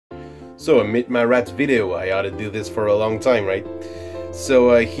So a Meet My Rat video, I ought to do this for a long time, right?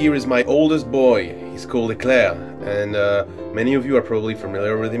 So here is my oldest boy, he's called Eclair, and many of you are probably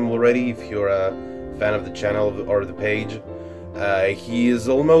familiar with him already if you're a fan of the channel or the page. He is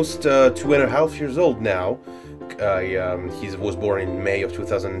almost 2.5 years old now. He was born in May of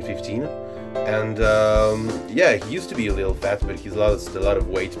 2015, and yeah, he used to be a little fat, but he's lost a lot of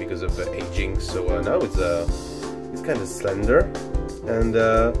weight because of aging, so now he's kind of slender, and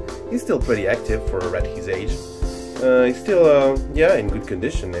he's still pretty active for a rat his age. He's still yeah, in good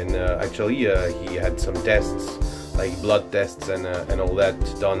condition, and actually he had some tests, like blood tests and all that,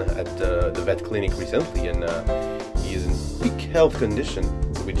 done at the vet clinic recently, and he is in peak health condition,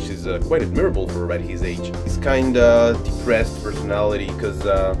 which is quite admirable for a rat his age. He's kinda depressed personality, because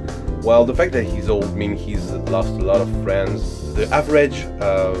while the fact that he's old means he's lost a lot of friends, the average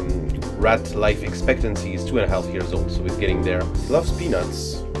rat life expectancy is 2.5 years old, so he's getting there. He loves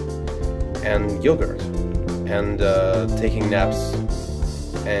peanuts and yogurt and taking naps,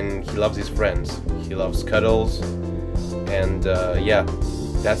 and he loves his friends. He loves cuddles, and yeah,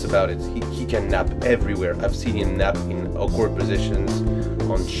 that's about it. He can nap everywhere. I've seen him nap in awkward positions,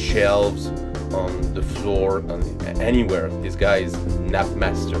 on shelves, on the floor, anywhere. This guy is nap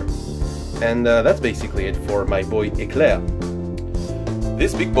master. And that's basically it for my boy Eclair.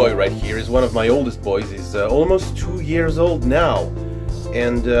 This big boy right here is one of my oldest boys. He's almost 2 years old now,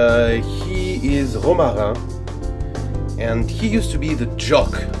 and he is Romarin, and he used to be the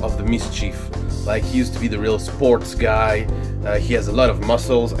jock of the mischief. Like, he used to be the real sports guy. He has a lot of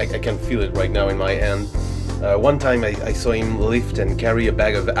muscles. I can feel it right now in my hand. One time I saw him lift and carry a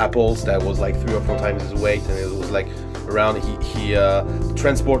bag of apples that was like 3 or 4 times his weight, and it was like around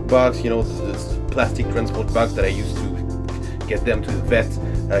transport box, you know, this plastic transport box that I used to get them to the vet.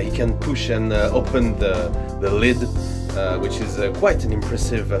 He can push and open the lid, which is quite an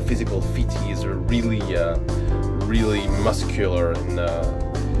impressive physical feat. He is really muscular, and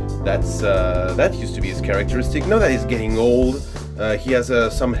that used to be his characteristic. Now that he's getting old, he has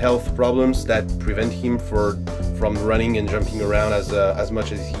some health problems that prevent him from running and jumping around as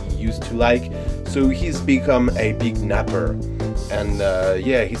much as he used to like. So he's become a big napper, and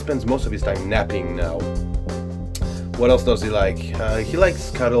yeah, he spends most of his time napping now. What else does he like? He likes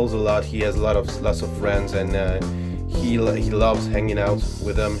cuddles a lot. He has lots of friends, and he loves hanging out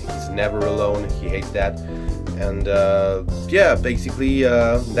with them. He's never alone. He hates that. And yeah, basically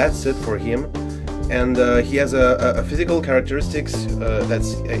that's it for him. And he has a physical characteristics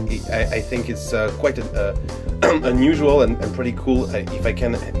that's I think it's quite unusual and pretty cool. If I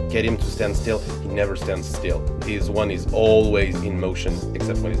can get him to stand still, he never stands still. His one is always in motion,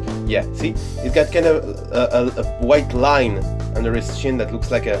 except when he's, yeah, see, he's got kind of a white line under his chin that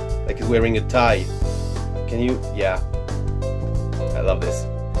looks like he's wearing a tie. Can you? Yeah, I love this.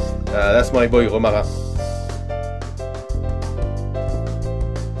 That's my boy Romarin.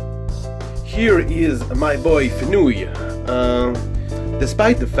 Here is my boy Fenouil.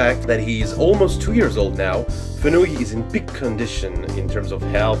 Despite the fact that he is almost 2 years old now, Fenouil is in peak condition in terms of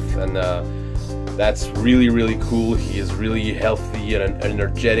health, and that's really cool. He is really healthy and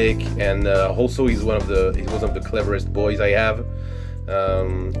energetic, and also he's one of the cleverest boys I have.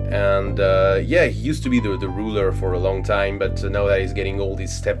 And yeah, he used to be the ruler for a long time, but now that he's getting old,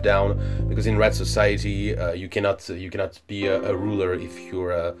 he's stepped down, because in rat society you cannot be a ruler if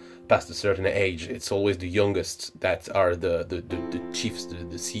you're past a certain age. It's always the youngest that are the chiefs,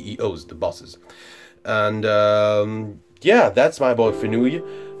 the CEOs, the bosses. And yeah, that's my boy Fenouil.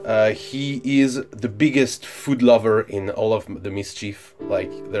 He is the biggest food lover in all of the mischief.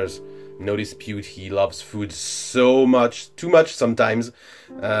 Like, there's no dispute, he loves food so much, too much sometimes.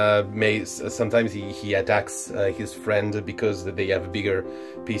 Sometimes he attacks his friend because they have a bigger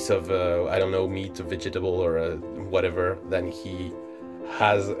piece of, I don't know, meat or vegetable or whatever than he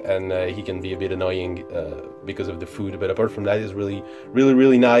has, and he can be a bit annoying because of the food, but apart from that, he's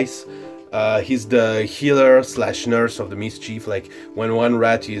really nice. He's the healer / nurse of the mischief. Like, when one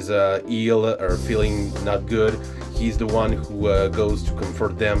rat is ill or feeling not good, he's the one who goes to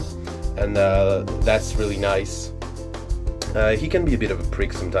comfort them, and that's really nice. He can be a bit of a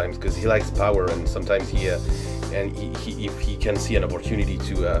prick sometimes because he likes power, and sometimes if he can see an opportunity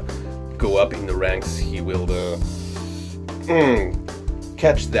to go up in the ranks, he will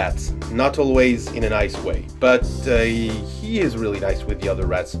catch that. Not always in a nice way, but he is really nice with the other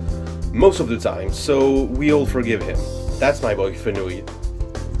rats most of the time, so we all forgive him. That's my boy Fenouil.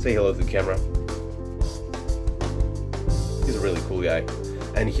 Say hello to the camera. He's a really cool guy,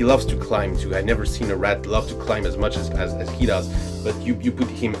 and he loves to climb too. I've never seen a rat love to climb as much as he does, but you put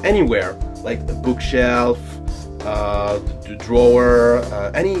him anywhere, like a bookshelf, the drawer,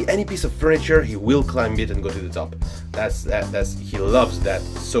 any piece of furniture, he will climb it and go to the top. He loves that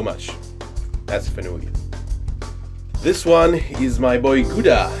so much. That's Fenouil. This one is my boy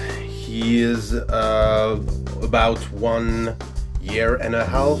Gouda. He is about 1 year and a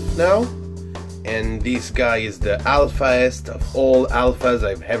half now, and this guy is the alphaest of all alphas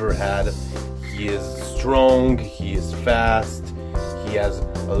I've ever had. He is strong, he is fast, he has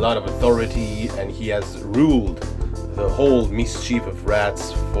a lot of authority, and he has ruled the whole mischief of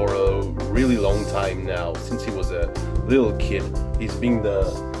rats for a really long time now. Since he was a little kid, he's been the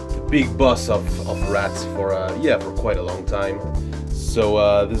big boss of rats for quite a long time.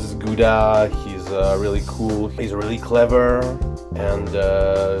 So this is Gouda. He's really cool, he's really clever, and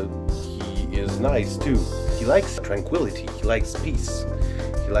he is nice too. He likes tranquility, he likes peace.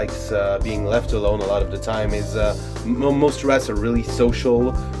 He likes being left alone a lot of the time. Most rats are really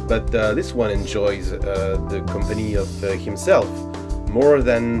social, but this one enjoys the company of himself more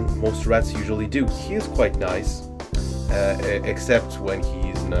than most rats usually do. He is quite nice, except when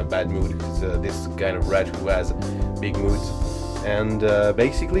he's in a bad mood, because this kind of rat who has big moods. And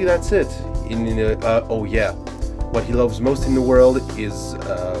basically that's it. Oh yeah, what he loves most in the world is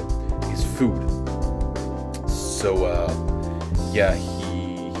food. So yeah,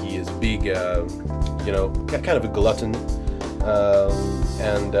 he is big, you know, kind of a glutton,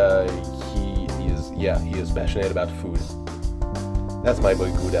 and he is passionate about food. That's my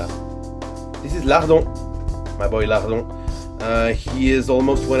boy Gouda. This is Lardon, my boy Lardon. He is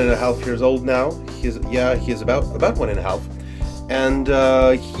almost 1.5 years old now. He is about 1.5, and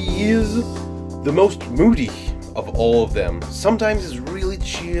he is the most moody of all of them. Sometimes he's really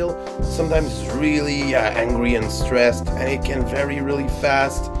chill, sometimes he's really angry and stressed, and it can vary really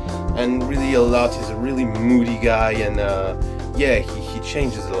fast and really a lot. He's a really moody guy, and yeah, he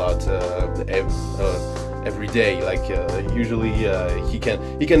changes a lot every day. Like usually he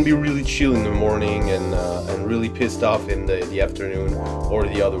can be really chill in the morning and really pissed off in the afternoon, or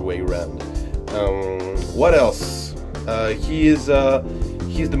the other way around. What else? He's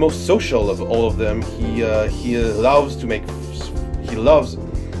the most social of all of them. He loves to make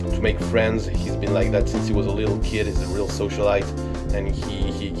friends. He's been like that since he was a little kid. He's a real socialite, and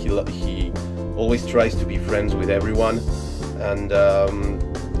he always tries to be friends with everyone, and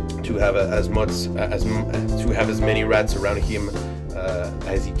to have as many rats around him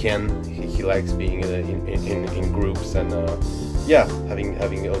as he can. He likes being in groups, and yeah,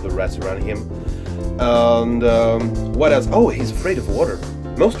 having other rats around him. And what else? Oh, he's afraid of water.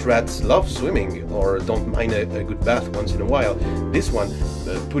 Most rats love swimming or don't mind a good bath once in a while. This one,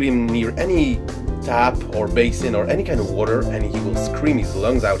 put him near any tap or basin or any kind of water and he will scream his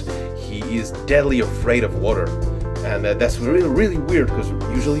lungs out. He is deadly afraid of water, and that's really weird, because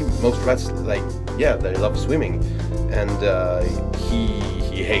usually most rats, like, yeah, they love swimming, and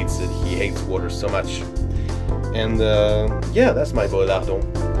he hates it. He hates water so much. And yeah, that's my boy Lardon.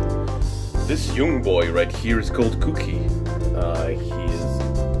 This young boy right here is called Cookie. He is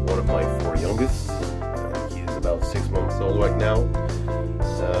one of my 4 youngest. He is about 6 months old right now,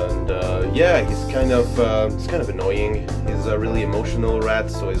 and yeah, he's kind of annoying. He's a really emotional rat,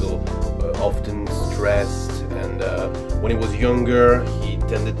 so he's often stressed. And when he was younger, he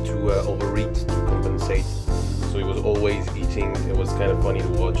tended to overeat to compensate. So he was always eating. It was kind of funny to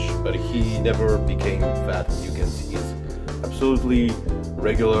watch, but he never became fat. You can see he's absolutely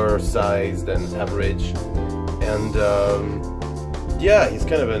regular sized and average, and yeah, he's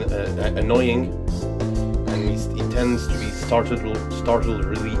kind of annoying, and he tends to be startled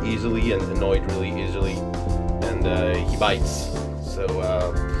really easily and annoyed really easily, and he bites. So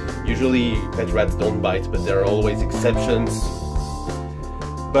usually pet rats don't bite, but there are always exceptions.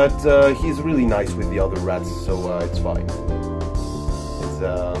 But he's really nice with the other rats, so it's fine.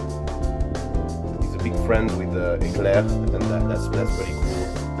 He's a big friend with Eclair, and that's pretty cool.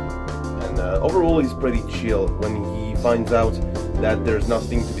 And overall, he's pretty chill. When he finds out that there's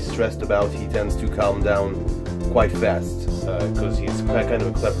nothing to be stressed about, he tends to calm down quite fast, because he's kind of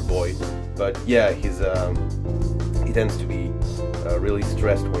a clever boy. But yeah, he tends to be really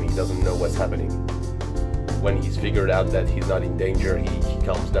stressed when he doesn't know what's happening. When he's figured out that he's not in danger, he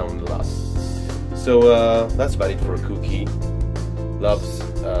calms down a lot. So that's about it for Cookie. Loves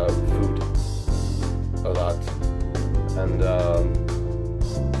food a lot, and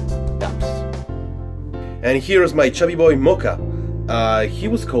naps. And here's my chubby boy Mocha. He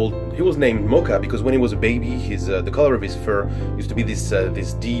was named Mocha because when he was a baby, the color of his fur used to be this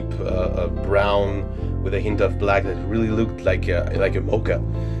deep brown with a hint of black that really looked like a mocha.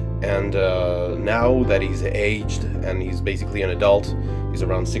 And now that he's aged and he's basically an adult, he's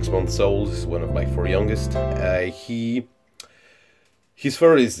around 6 months old, he's one of my 4 youngest, his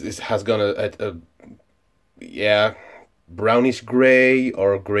fur has gone yeah, brownish gray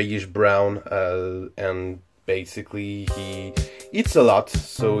or grayish brown, and basically he eats a lot,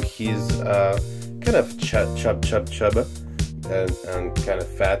 so he's kind of chub and kind of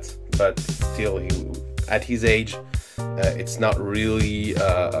fat, but still at his age it's not really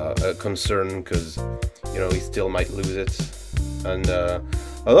a concern, because you know, he still might lose it. And a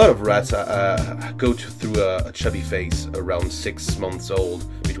lot of rats go through a chubby phase around 6 months old,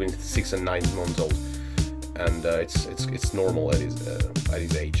 between 6 and 9 months old, and it's normal at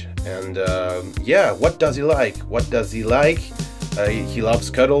his age. And yeah, what does he like? What does he like? He loves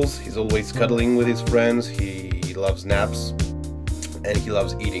cuddles. He's always cuddling with his friends. He loves naps, and he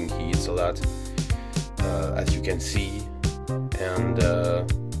loves eating. He eats a lot, as you can see. And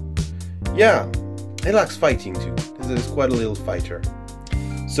yeah, he likes fighting too. He's quite a little fighter.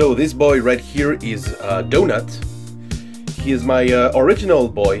 So this boy right here is Donut. He is my original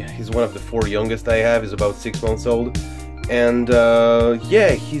boy. He's one of the 4 youngest I have. He's about 6 months old, and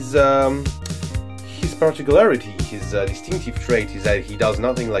yeah, his particularity, his distinctive trait is that he does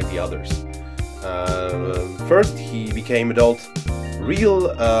nothing like the others. First, he became adult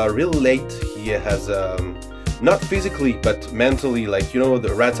real late. He has not physically but mentally, like, you know,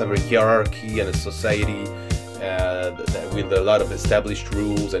 the rats have a hierarchy and a society with a lot of established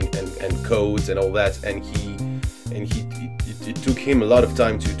rules and codes and all that, and it took him a lot of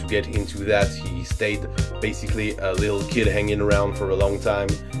time to get into that. He stayed basically a little kid hanging around for a long time,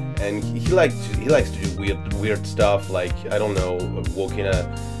 and he likes to do weird stuff, like, I don't know,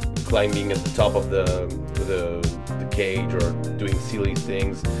 climbing at the top of the cage, or doing silly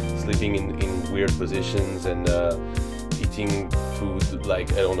things, sleeping in weird positions, and eating food,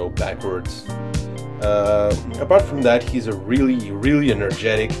 like, I don't know, backwards. Apart from that, he's a really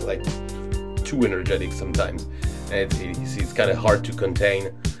energetic, like too energetic sometimes, and it's kind of hard to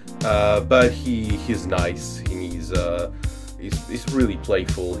contain, but he's nice. He's really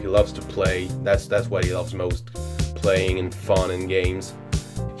playful. He loves to play. That's what he loves most, playing and fun and games.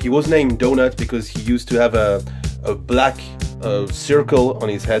 He was named Donut because he used to have a black circle on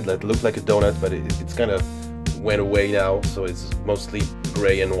his head that looked like a donut, but it's kind of went away now, so it's mostly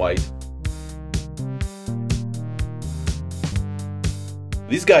gray and white.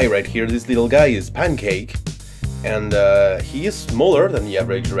 This guy right here, this little guy, is Pancake, and he is smaller than the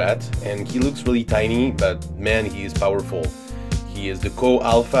average rat, and he looks really tiny, but man, he is powerful. He is the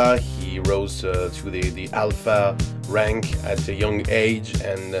co-alpha. He rose to the alpha rank at a young age,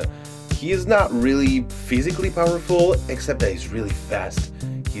 and he is not really physically powerful, except that he's really fast.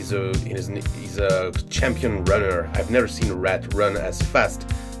 He's a champion runner. I've never seen a rat run as fast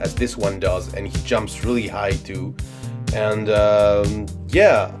as this one does, and he jumps really high too. And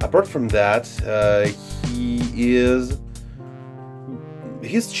yeah, apart from that, he's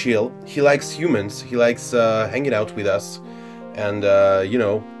chill. He likes humans. He likes hanging out with us, and you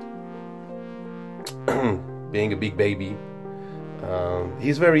know, being a big baby.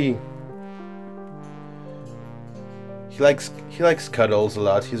 He likes cuddles a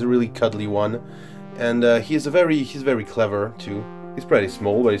lot. He's a really cuddly one, and he's very clever too. He's pretty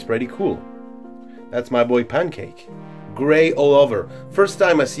small, but he's pretty cool. That's my boy Pancake. Gray all over. First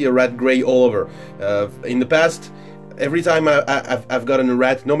time I see a rat gray all over. In the past, every time I've gotten a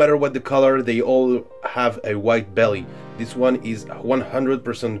rat, no matter what the color, they all have a white belly. This one is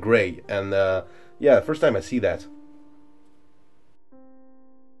 100% gray, and yeah, first time I see that.